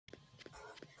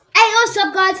What's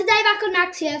up guys, today back on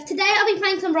Max here. Today I'll be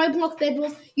playing some Roblox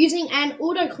bedwars using an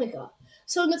auto clicker.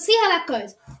 So let's see how that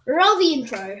goes. Roll the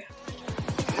intro.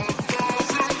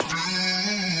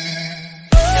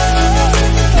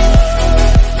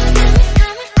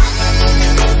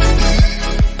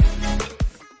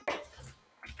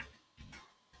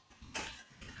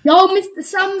 Yo, Mr.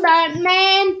 Sunburn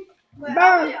Man. Wait,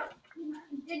 are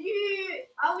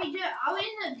we in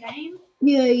the game?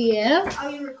 Yeah.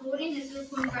 Are we recording? Is it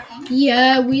recording back on?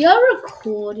 Yeah, we are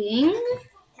recording.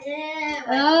 Yeah.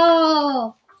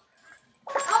 Oh.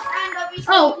 And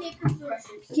obviously here comes the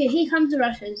rushes. Yeah, here comes the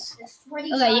rushes. The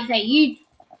sweaty Okay, you.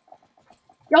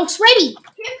 Yo, sweaty.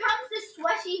 Here comes the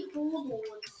sweaty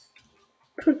warlords.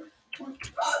 I'm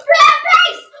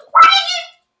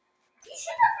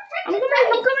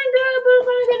coming, girl. I'm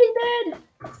gonna get his bed.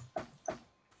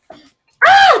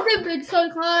 Ah, the bed's so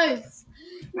close.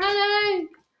 No.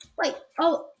 Wait.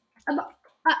 Oh,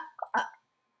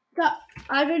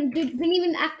 I didn't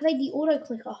even activate the auto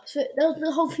clicker. So that was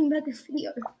the whole thing about this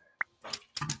video.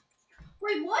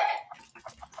 Wait, what?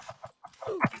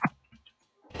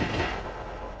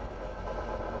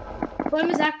 When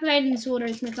was activating this auto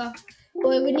clicker?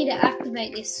 Boy, we need to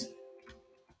activate this.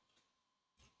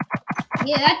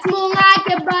 Yeah, that's more like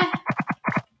it, but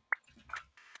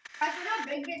I forgot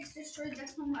big gets destroyed.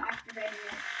 That's when we're activating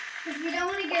it. Because we don't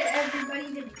want to get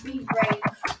everybody to be brave.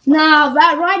 nah,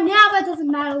 right now that doesn't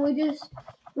matter. We just,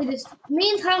 me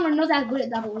and Tyler are not that good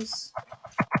at doubles.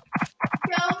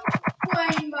 Jump,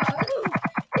 rainbow.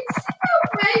 It's so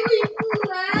really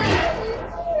flat.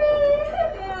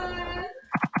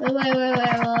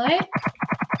 Wait.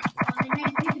 They made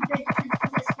me the big defense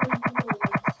because it's full of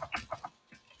warlords.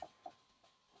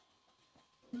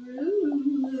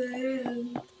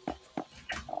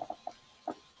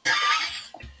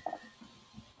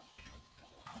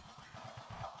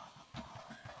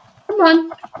 Come on.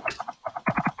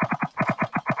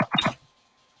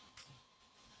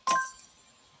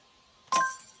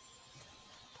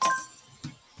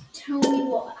 Tell me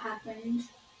what happened.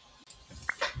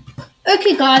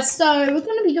 Okay, guys, so we're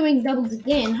going to be doing doubles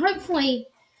again. Hopefully,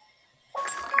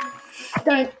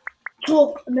 don't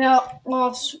talk about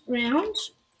last round.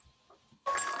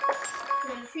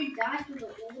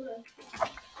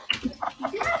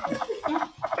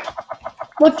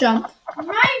 What jump?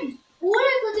 Right.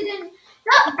 Water because it didn't.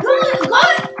 Are you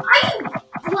blind?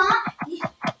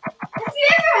 Have you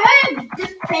ever heard of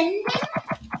defending?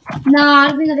 Nah, I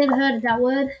don't think I've ever heard of that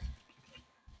word.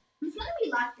 It's gonna be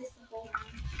like this the whole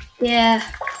time. Yeah.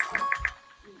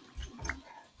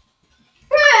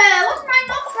 Bruh, what's my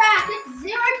knockback? It's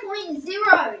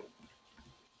 0.0.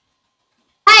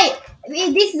 Hey,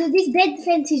 this bed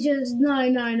defense is just no. Oh,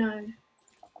 God,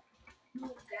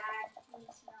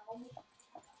 please no.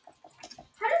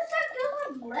 How does that go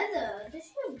with leather? Does she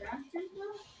have grafted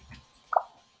though?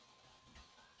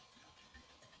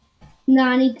 No,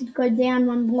 I need to go down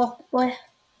one block, boy.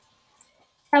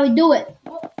 How we do it?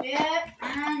 Oh, yeah,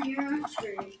 and you're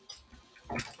screwed.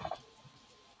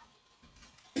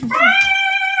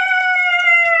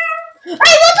 Hey,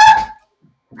 what the?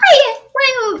 Hey,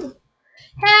 wait.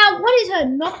 What is her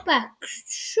knockback?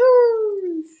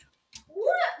 Shoes.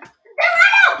 What? They're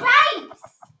out of base!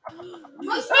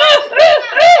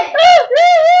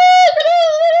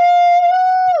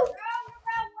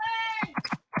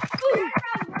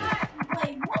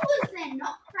 Wait, what was their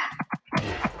knockback?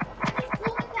 They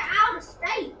flew into outer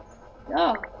space.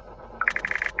 Oh.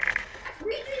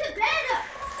 Redo the bed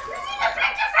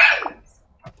defense!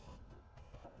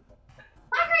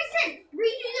 Like I said,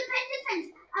 redo the bed defense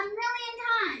a million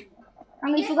times. I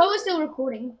mean, forgot we're still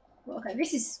recording. Okay,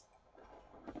 this is.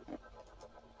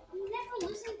 You never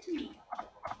listen to me.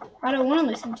 I don't want to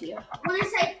listen to you. When I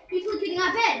say people are getting out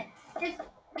of bed,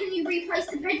 can you replace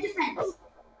the bed defense?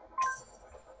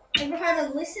 Ever heard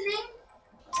of listening?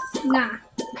 Nah.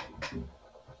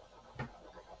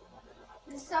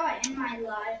 That's how I end my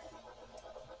life.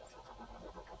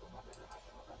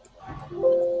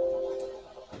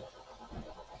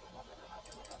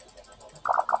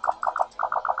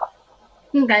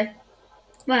 Okay.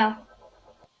 Well,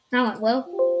 that went well.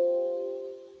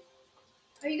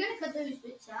 Are you gonna cut those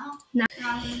bits out? No.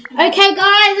 Okay,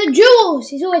 guys, the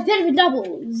duels is always better than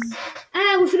doubles.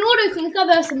 And with an auto clicker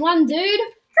versus one dude.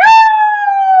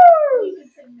 You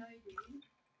could say no, dude.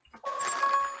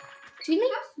 Excuse me?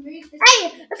 How smooth this Hey, a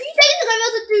few seconds ago there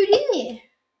was a dude in there.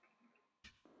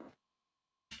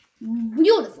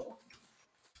 Beautiful.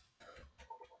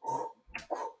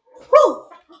 Woo!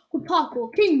 Good parkour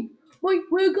king.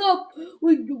 Wake up.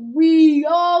 We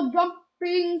are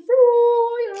jumping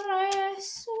through your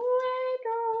ass.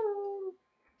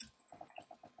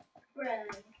 bread.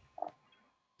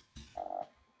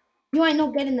 You ain't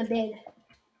not getting the bed.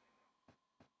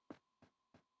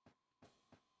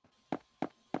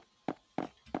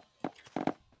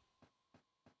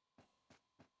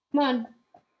 Come on.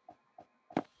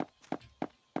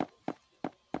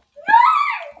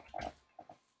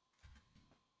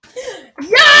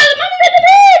 Yeah, I'm under the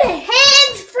bed!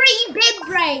 Hands-free bed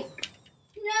break!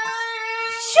 No!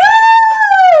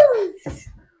 Shoo!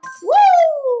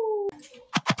 Woo!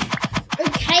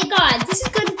 Okay, guys, this is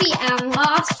going to be our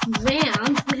last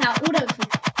round with our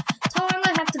autoclicker. So I'm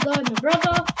going to have to go with my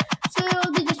brother. So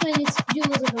I'll be just doing this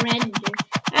duel as a random dude.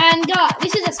 And guys,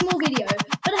 this is a small video,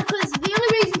 but because the only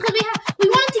reason, because we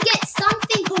wanted to get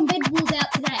something on Bed Wars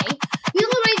out today. The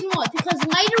only reason was because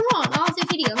later on after the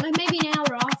video, maybe an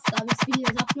hour after this video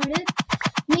is uploaded,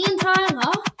 me and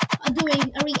Tyler are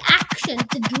doing a reaction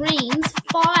to Dream's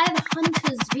 5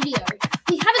 Hunters video.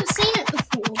 We haven't seen it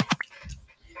before.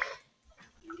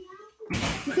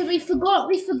 Because we forgot,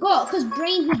 because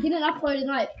Dream, he didn't upload in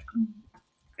like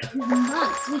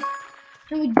months.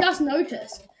 And we just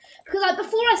noticed. Because like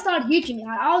before I started YouTubing,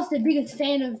 like, I was the biggest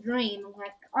fan of Dream.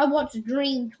 Like I watched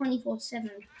Dream 24/7.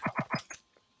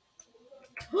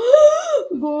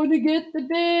 We're going to get the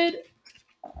bed.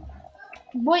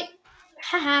 Boy,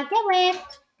 haha, get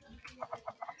wet.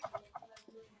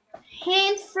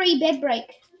 Hands-free bed break.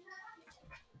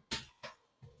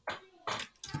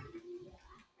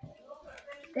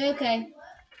 Okay.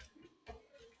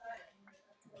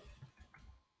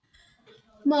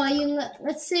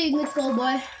 Let's see, let's go,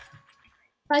 boy.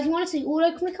 Guys, you want to see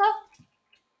AUTOCLICKER?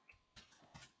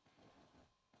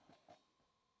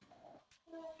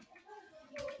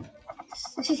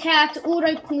 This is how to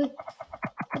AUTOCLICK.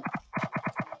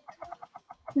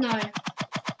 No.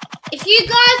 If you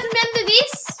guys remember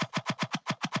this,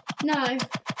 no.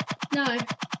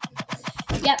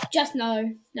 Yep, just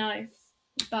no.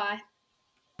 Bye.